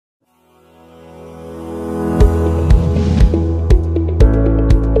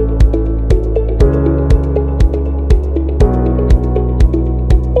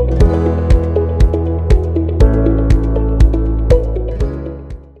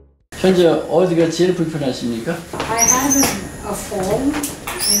현재 어디가 제일 불편하십니까? I had a fall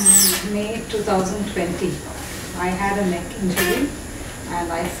in May 2020. I had a neck injury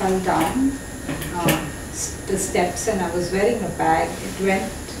and I fell down the steps and I was wearing a bag. It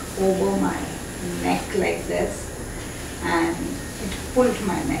went over my neck like this and it pulled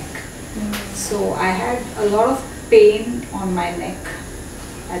my neck. So I had a lot of pain on my neck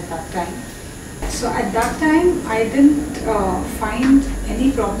at that time. So at that time I didn't find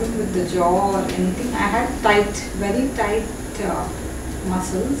any problem with the jaw or anything. I had very tight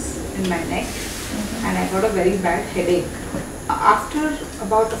muscles in my neck and I got a very bad headache. After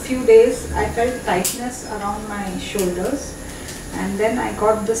about a few days I felt tightness around my shoulders and then I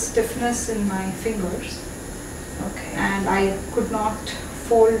got this stiffness in my fingers. Okay. And I could not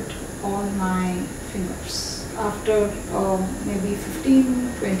fold all my fingers after maybe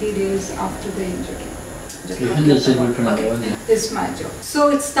 15-20 days after the injury. Is my job. So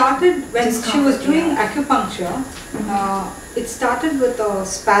it started when she was doing acupuncture. It started with a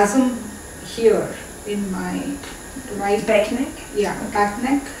spasm here in my right back neck. Yeah, back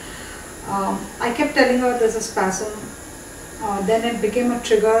neck. I kept telling her there's a spasm. Then it became a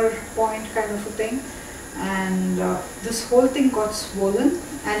trigger point kind of a thing, and this whole thing got swollen,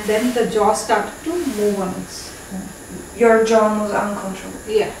 and then the jaw started to move on its own. Your jaw moves uncontrollable.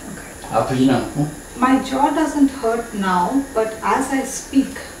 Yeah. 아프지는 My jaw doesn't hurt now, but as I speak,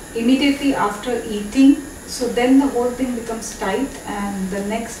 immediately after eating, so then the whole thing becomes tight and the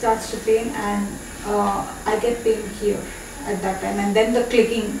neck starts to pain and I get pain here at that time and then the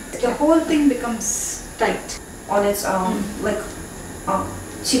clicking, the whole thing becomes tight. On its own, like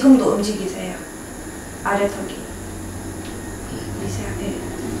지금도 움직이세요. 아래턱이 미세하게.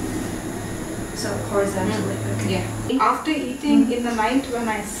 So horizontally. Okay. Yeah. After eating in the night when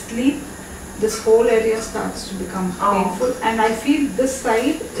I sleep, this whole area starts to become painful and I feel this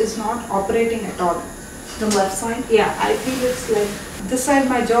side is not operating at all. The left side? Yeah, I feel it's like this side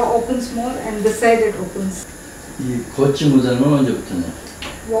my jaw opens more and this side it opens. 이 걷지 못하는 건 언제부터냐?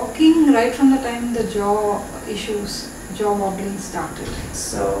 Walking right from the time the jaw issues, jaw wobbling started.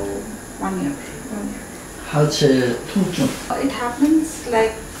 So 1 year. 하체 통증. It happens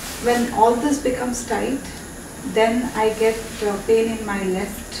like when all this becomes tight, then I get pain in my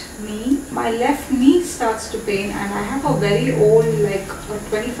left knee. My left knee starts to pain and I have a very old, like a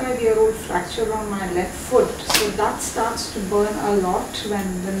 25-year-old fracture on my left foot. So that starts to burn a lot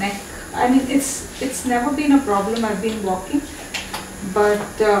when the neck, I mean it's never been a problem, I've been walking. But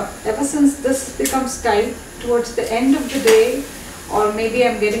ever since this becomes tight towards the end of the day, or maybe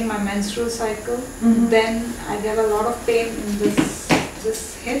I'm getting my menstrual cycle, then I get a lot of pain in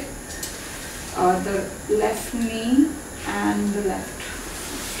this hip, the left knee and the left.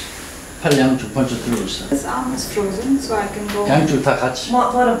 팔 양쪽 번쩍 들어보세요. This arm is frozen, so I can go. 양쪽 다 같이.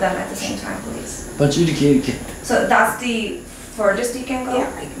 One of them at the same time, please. 번쩍 이렇게. So that's the furthest you can go?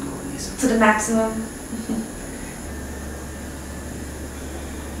 Yeah, I can go this. To the maximum?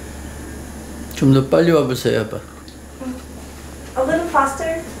 좀 더 빨리 와보세요, 아빠. A little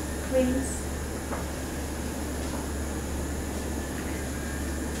faster, please.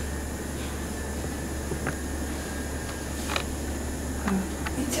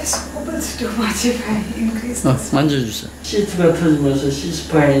 It just wobbles too much if I increase this. 만져주세요. 시트가 터지면서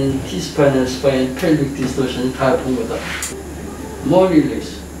C스파인, T스파인, 스파인, pelvic distortion 다 아픈 거다. more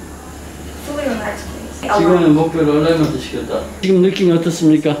relax. Fully relaxed, please. 지금은 목표를 얼마나 시켰다. 지금 느낌이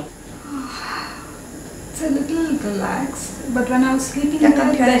어떻습니까? It's a little relaxed, but when I was sleeping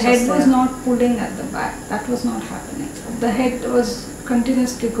there, the head was not pulling at the back. That was not happening. The head was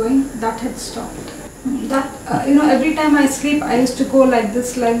continuously going. That had stopped. That every time I sleep, I used to go like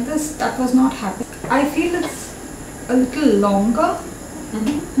this. That was not happening. I feel it's a little longer,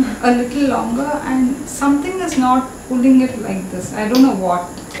 and something is not pulling it like this. I don't know what.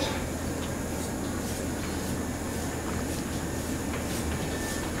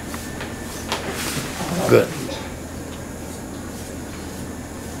 Good.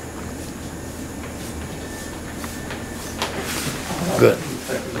 Good.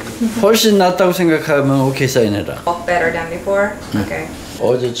 훨씬 낫다고 생각하면 오케이 사인해라. Walk better than before? Okay.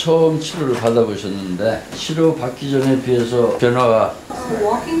 어제 처음 치료를 받아보셨는데 치료 받기 전에 비해서 변화가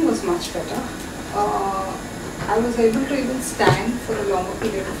Walking was much better. I was able to even stand for a longer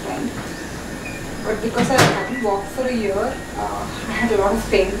period of time. But because I hadn't walked for a year, I had a lot of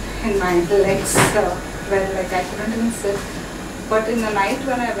pain in my legs where like I couldn't even sit. But in the night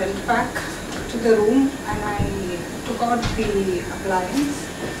when I went back to the room and I took out the appliance,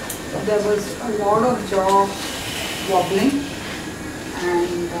 there was a lot of jaw wobbling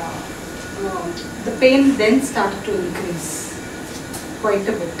and the pain then started to increase quite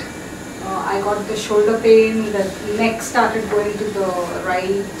a bit. I got the shoulder pain, the neck started going to the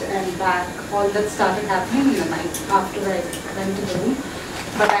right and back. All that started happening in the night after I went to the room.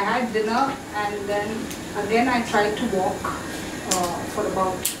 But I had dinner and then again I tried to walk for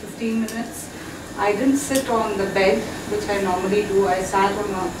about 15 minutes. I didn't sit on the bed, which I normally do. I sat on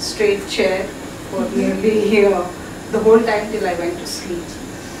a straight chair for nearly the whole time till I went to sleep.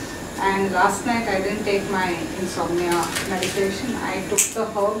 And last night I didn't take my insomnia medication. I took the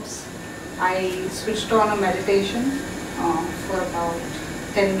herbs. I switched on a meditation for about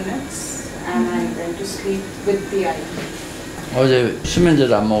 10 minutes and I went to sleep with the IV. 어제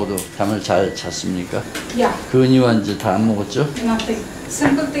수면제를 안 먹어도 잠을 잘 잤습니까? Yeah. 근이완제 다 안 먹었죠? Nothing.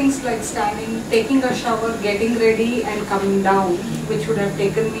 Simple things like standing, taking a shower, getting ready and coming down, which would have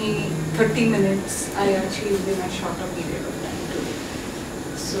taken me 30 minutes, I achieved in a shorter period of time today.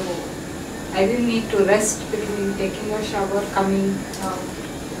 So I didn't need to rest between taking a shower, coming out,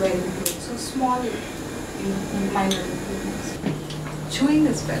 wearing clothes. So small, minor improvements. Chewing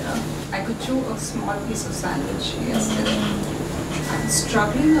is better. I could chew a small piece of sandwich yesterday. I'm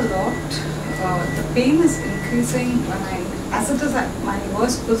struggling a lot. The pain is increasing when as it is, my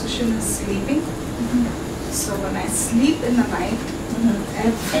worst position is sleeping. So when I sleep in the night,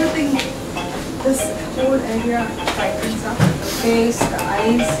 everything, this whole area tightens up, the face, the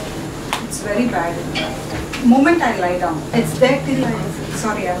eyes, it's very bad. The moment I lie down, it's there till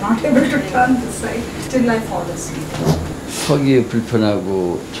sorry, I'm not able to turn this side, till I fall asleep. 허기에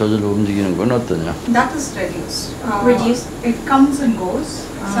불편하고 저절로 움직이는 건 어떠냐? That is reduced. Reduced? It comes and goes.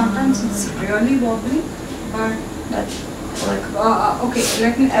 Sometimes it's really wobbly, but That's like okay,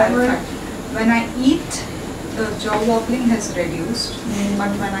 let me clarify. When I eat, the jaw wobbling has reduced,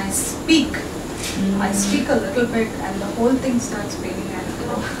 but when I speak a little bit and the whole thing starts paining and it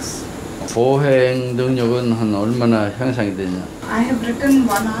hurts. 보행 능력은 한 얼마나 향상이 되냐? I have written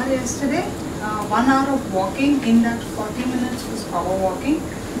 1 hour yesterday. 1 hour of walking, in that 40 minutes was power walking,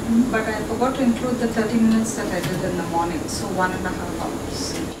 but I forgot to include the 30 minutes that I did in the morning, so 1.5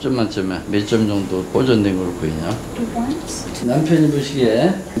 hours. 10점 만점에 몇 점 정도 보존된 걸로 보이냐? 2 points. 남편이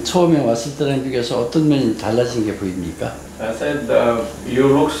보시기에 처음에 왔을 때랑 비교해서 어떤 면이 달라진 게 보입니까? I said, you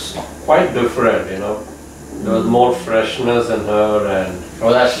look quite different, you know. There was more freshness in her, and I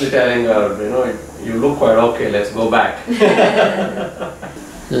was actually telling her, you know, you look quite okay, let's go back.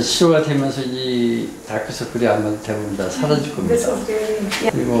 치료가 되면서 이 다크서클이 아마 대부분 다 사라질 겁니다.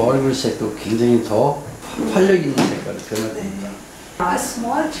 그리고 얼굴색도 굉장히 더 활력 있는 색깔로 변화됩니다. A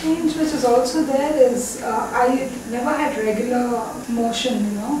small change which is also there is I never had regular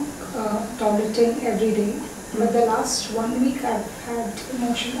motion, toileting every day. But the last 1 week I've had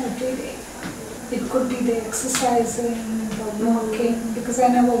motion every day. It could be the exercising, the walking, because I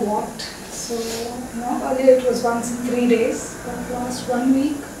never walked. So earlier it was once in 3 days, but last 1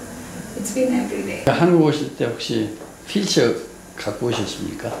 week it's been every day. 한국 오실 때 혹시 휠체어 갖고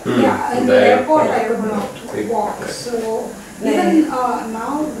오셨습니까? Yeah, in the airport I could not walk. So even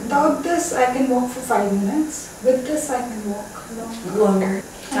now, without this I can walk for 5 minutes. With this I can walk longer.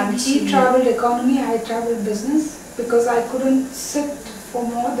 And he traveled economy, I traveled business, because I couldn't sit for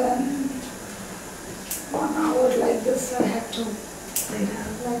more than 1 hour like this. I had to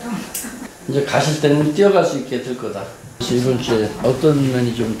lie down. 이제 가실 때는 뛰어갈 수 있게 될 거다. 이번 주에 어떤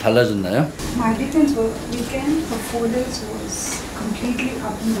면이 좀 달라졌나요? My weekend for 4 days was completely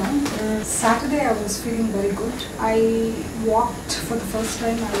up and down. Saturday I was feeling very good. I walked for the first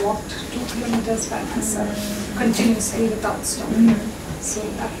time. I walked 2 kilometers by myself, continuously without stopping. So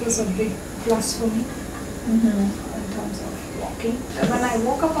that was a big plus for me in terms of walking. When I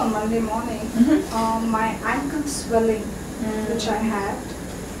woke up on Monday morning, my ankle swelling, which I had,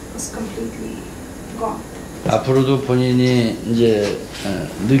 was completely gone. 앞으로도 본인이 이제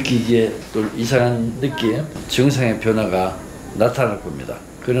느끼기에 또 이상한 느낌, 증상의 변화가 나타날 겁니다.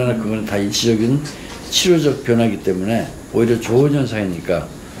 그러나 그건 다 일시적인 치료적 변화이기 때문에 오히려 좋은 현상이니까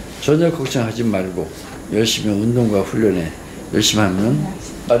전혀 걱정하지 말고 열심히 운동과 훈련에 열심히 하면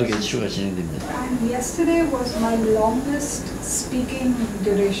빠르게 치료가 진행됩니다. And yesterday was my longest speaking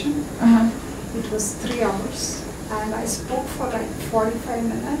duration. It was 3 hours. And I spoke for like 45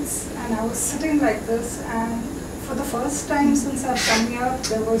 minutes and I was sitting like this, and for the first time since I've come here,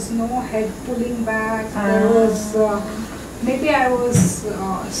 there was no head pulling back. There was, maybe I was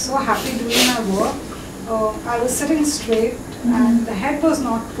so happy doing my work. I was sitting straight and the head was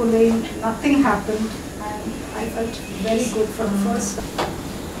not pulling, nothing happened, and I felt very good for the first time.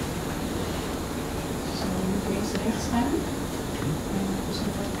 So, raise the next hand.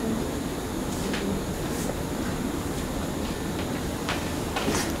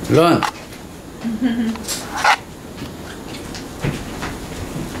 런!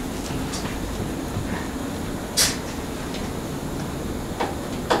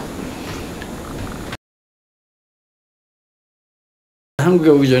 한국에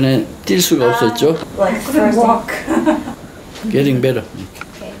오기 전에 뛸 수가 없었죠? Like I couldn't first walk. Getting better.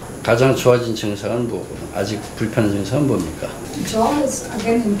 Okay. 가장 좋아진 증상은 뭐고 아직 불편한 증상은 뭡니까? Jaw is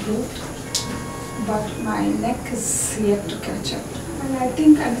again improved, but my neck is yet to catch up. And I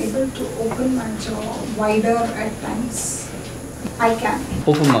think I'm able to open my jaw wider at times. I can.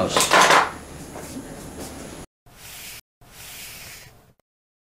 오픈 마우스.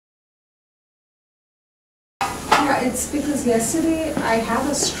 Yeah, it's because yesterday I had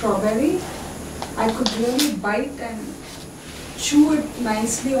a strawberry. I could really bite and chew it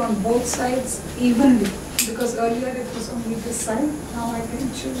nicely on both sides evenly. Because earlier it was only this side, now I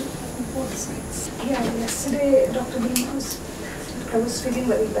can chew it on both sides. Yeah, yesterday Dr. Bean I was feeling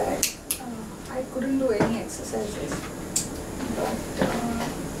very bad. I couldn't do any exercises. But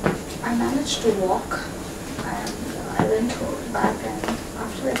I managed to walk and I went back, and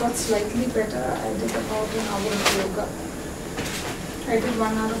after I got slightly better, I did about an hour of yoga. I did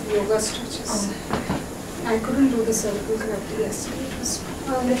 1 hour of yoga stretches. I couldn't do the cervical gravity yesterday. It was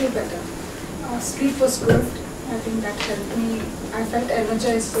a little better. Sleep was good. I think that helped me. I felt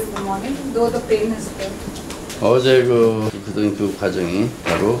energized in the morning, though the pain is there. 어제 그 과정이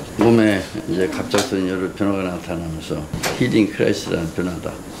바로 몸에 이제 갑작스러운 여러 변화가 나타나면서 힐링 크라이시스라는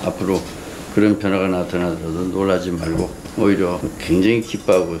변화다. 앞으로 그런 변화가 나타나더라도 놀라지 말고 오히려 굉장히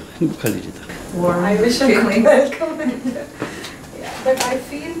기뻐하고 행복할 일이다. I wish I could welcome it. Yeah, but I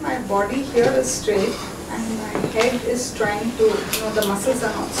feel my body here is straight and my head is trying to, the muscles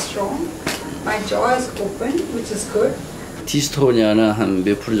are not strong. My jaw is open, which is good. 디스토니아는 한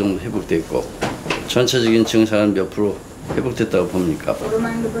몇 프로 정도 회복됐고 전체적인 증상은 몇 프로 회복됐다고 봅니까?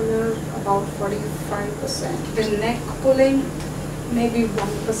 Photomandibular about 45%. The neck pulling maybe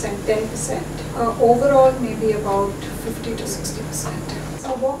 1%, 10%. Overall maybe about 50 to 60%.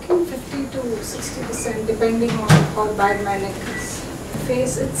 So walking 50 to 60% depending on how bad my neck is.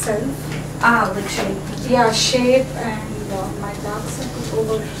 Face itself. the shape. Yeah, shape and my dark circles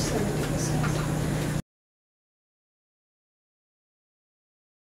over 70%.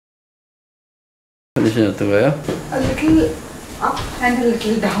 컨디션이 어떤가요? A little up and a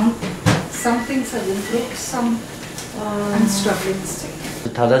little down. Some things have improved, some I'm struggling still.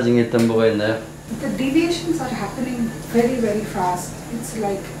 달라진 게 있던 뭐가 있나요? The deviations are happening very, very fast. It's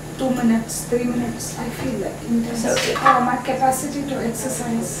like 2 minutes, 3 minutes. I feel like intense. My capacity to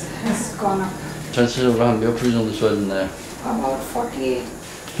exercise has gone up. 전체적으로 한 몇 프로 정도 좋아졌나요? About 48.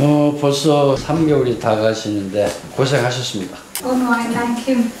 벌써 3개월이 다 가시는데 고생하셨습니다. Oh no, I thank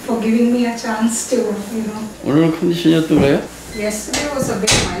him for giving me a chance to, 오늘은 컨디션이 어떤가요? Yesterday was a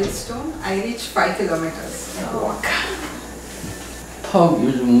big milestone. I reached 5 kilometers in a walk. 턱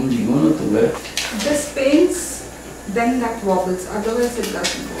요즘 움직임은 어떤가요? This pains, then that wobbles. Otherwise it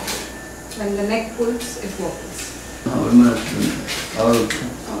doesn't wobble. When the neck pulls, it wobbles. 얼마나 좀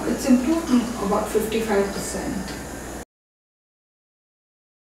It's improved about 55%.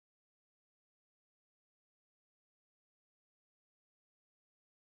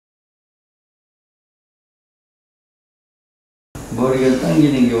 머리가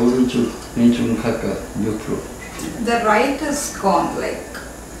당기는 게 오른쪽, 왼쪽은 각각 몇 프로? The right is gone, like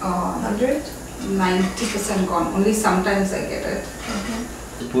 100, 90% gone. Only sometimes I get it.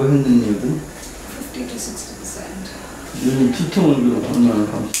 보행 능력은? 50 to 60%. 요즘 두통은 얼마나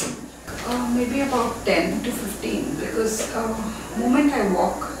감소합니까? Maybe about 10 to 15 because moment I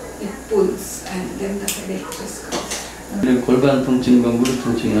walk, it pulls and then the headache just comes. 골반 통증과 무릎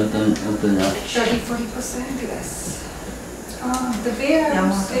통증이 어떠냐? 30-40% less. The way I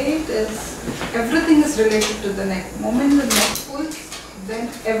would say it is, everything is related to the neck. Moment the neck pulls, then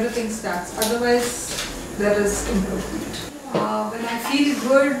everything starts. Otherwise, there is improvement. When I feel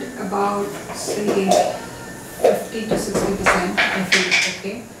good about, say, 50 to 60%, I feel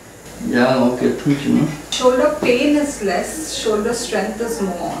okay. 양 어깨 통증은? Shoulder pain is less, shoulder strength is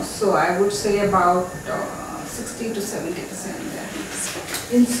more. So I would say about 60 to 70% there.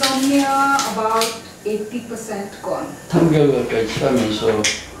 Insomnia about 80% gone. 3개월 가까이 치료하면서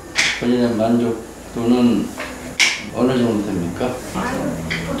본인의 만족도는 어느 정도 됩니까? I would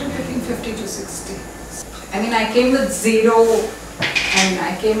put it between 50 to 60. I mean, I came with zero hope, and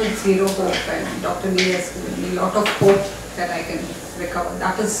Dr. Lee has given me a lot of hope that I can recover.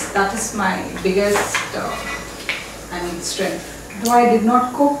 That is my biggest, strength. Though I did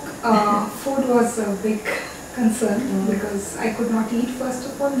not cook, food was a big concern because I could not eat first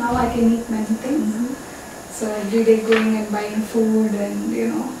of all. Now I can eat many things. So every day going and buying food and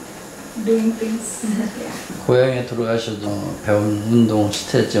doing things. Yeah. 고향에 돌아가셔도 배운 운동,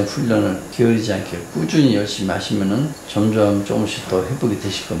 스트레칭, 훈련을 게으르지 않게 꾸준히 열심히 하시면은 점점 조금씩 더 회복이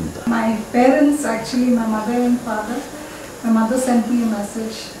되실 겁니다. My parents, actually my mother and father, My mother sent me a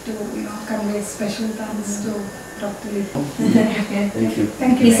message to, convey special thanks to Dr. Lee. Yeah. Thank you.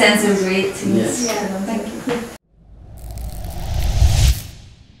 Thank you. He very sends much. a great things. Yes. Yeah, thank you.